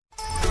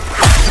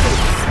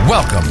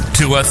Welcome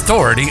to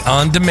Authority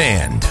on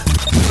Demand,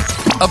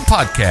 a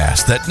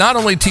podcast that not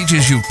only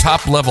teaches you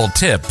top-level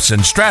tips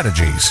and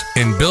strategies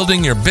in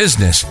building your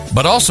business,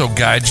 but also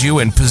guides you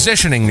in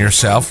positioning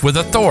yourself with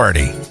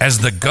authority as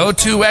the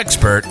go-to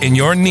expert in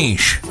your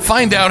niche.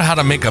 Find out how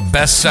to make a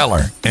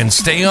bestseller and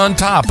stay on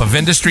top of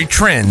industry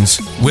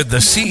trends with the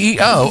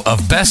CEO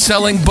of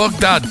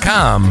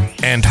BestsellingBook.com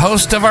and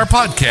host of our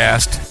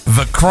podcast,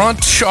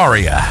 Vikrant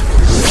Shaurya.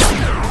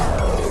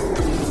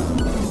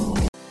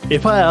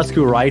 If I ask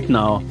you right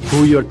now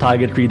who your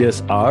target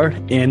readers are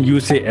and you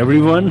say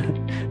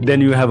everyone,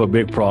 then you have a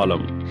big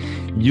problem.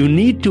 You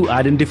need to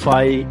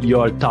identify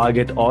your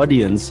target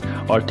audience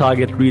or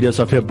target readers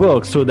of your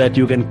book so that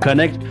you can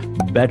connect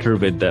better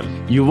with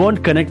them. You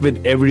won't connect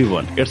with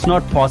everyone. It's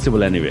not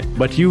possible anyway.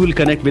 But you will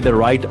connect with the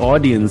right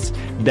audience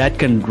that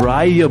can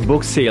drive your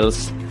book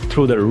sales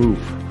through the roof.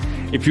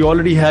 If you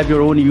already have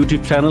your own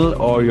YouTube channel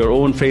or your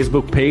own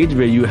Facebook page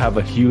where you have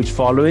a huge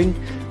following,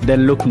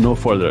 then look no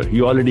further.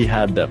 You already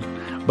have them.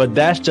 But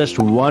that's just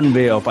one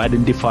way of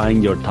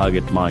identifying your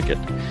target market.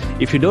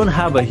 If you don't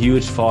have a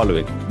huge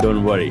following,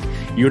 don't worry.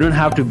 You don't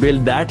have to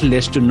build that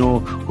list to know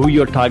who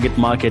your target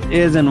market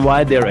is and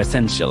why they're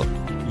essential.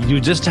 You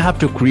just have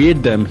to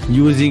create them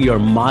using your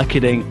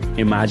marketing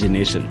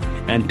imagination.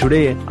 And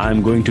today,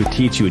 I'm going to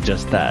teach you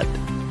just that.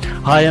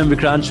 Hi, I'm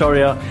Vikrant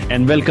Shaurya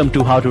and welcome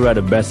to How to Write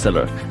a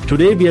Bestseller.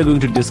 Today we are going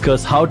to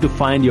discuss how to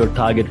find your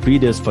target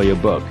readers for your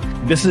book.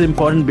 This is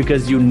important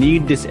because you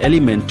need this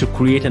element to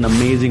create an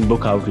amazing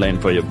book outline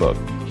for your book.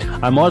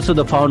 I'm also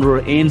the founder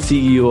and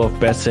CEO of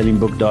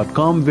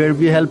BestsellingBook.com, where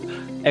we help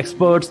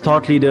experts,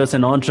 thought leaders,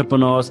 and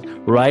entrepreneurs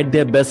write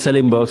their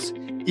best-selling books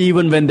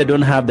even when they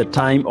don't have the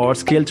time or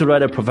skill to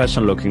write a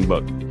professional-looking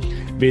book.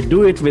 We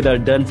do it with our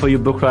done-for-you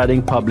book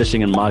writing,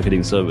 publishing, and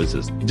marketing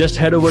services. Just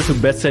head over to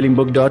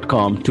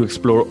BestsellingBook.com to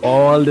explore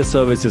all the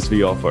services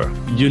we offer.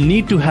 You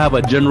need to have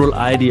a general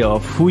idea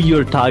of who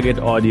your target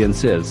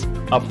audience is,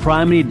 a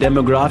primary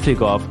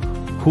demographic of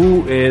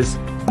who is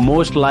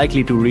most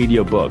likely to read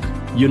your book.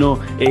 You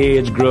know,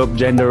 age, group,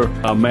 gender,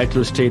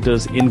 marital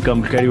status,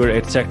 income, career,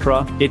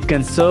 etc. It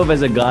can serve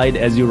as a guide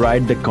as you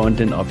write the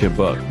content of your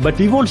book. But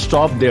we won't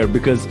stop there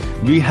because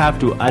we have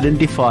to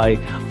identify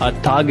a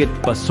target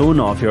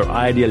persona of your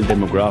ideal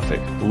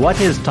demographic.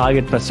 What is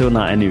target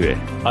persona anyway?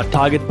 A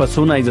target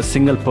persona is a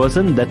single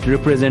person that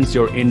represents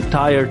your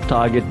entire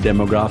target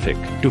demographic.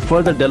 To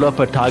further develop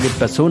a target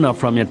persona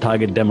from your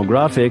target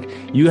demographic,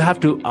 you have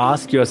to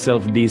ask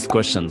yourself these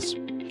questions.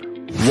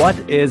 What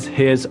is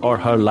his or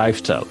her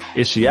lifestyle?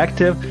 Is she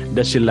active?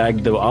 Does she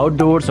like the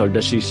outdoors, or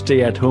does she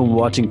stay at home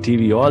watching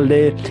TV all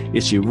day?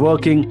 Is she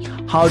working?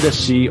 How does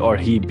she or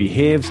he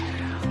behaves?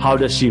 How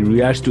does she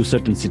react to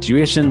certain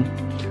situation?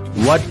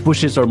 What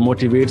pushes or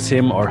motivates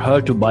him or her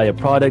to buy a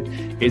product?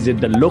 Is it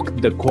the look,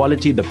 the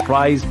quality, the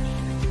price?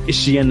 Is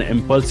she an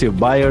impulsive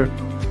buyer?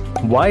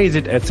 Why is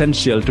it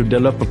essential to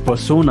develop a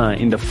persona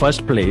in the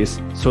first place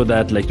so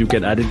that you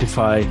can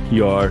identify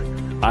your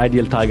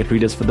ideal target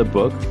readers for the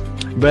book?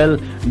 Well,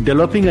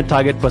 developing a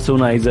target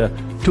persona is a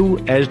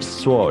two-edged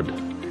sword.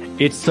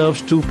 It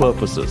serves two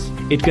purposes.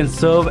 It can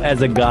serve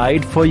as a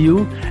guide for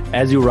you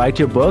as you write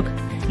your book.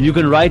 You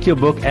can write your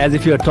book as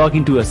if you are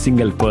talking to a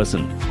single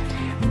person.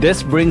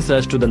 This brings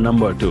us to the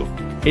number 2.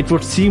 It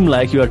would seem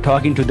like you are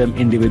talking to them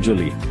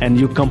individually and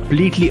you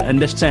completely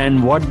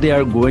understand what they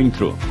are going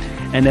through.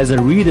 And as a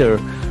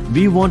reader,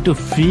 we want to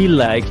feel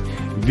like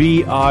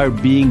we are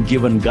being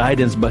given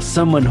guidance by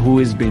someone who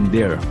has been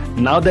there.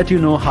 Now that you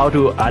know how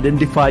to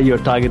identify your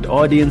target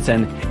audience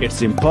and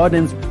its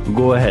importance,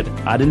 go ahead.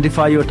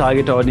 Identify your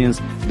target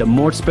audience. The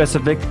more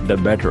specific, the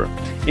better.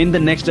 In the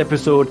next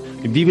episode,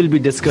 we will be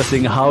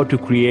discussing how to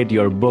create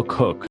your book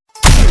hook.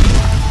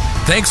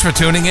 Thanks for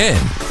tuning in.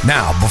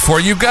 Now,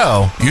 before you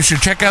go, you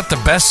should check out the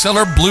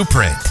Bestseller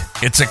Blueprint.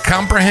 It's a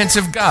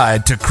comprehensive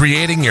guide to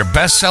creating your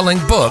best-selling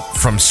book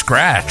from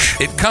scratch.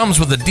 It comes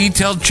with a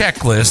detailed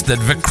checklist that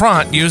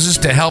Vikrant uses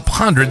to help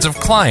hundreds of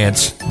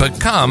clients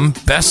become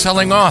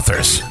best-selling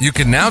authors. You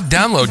can now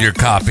download your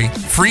copy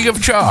free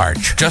of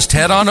charge. Just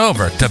head on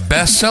over to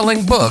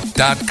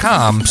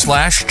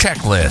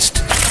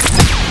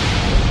BestsellingBook.com/checklist.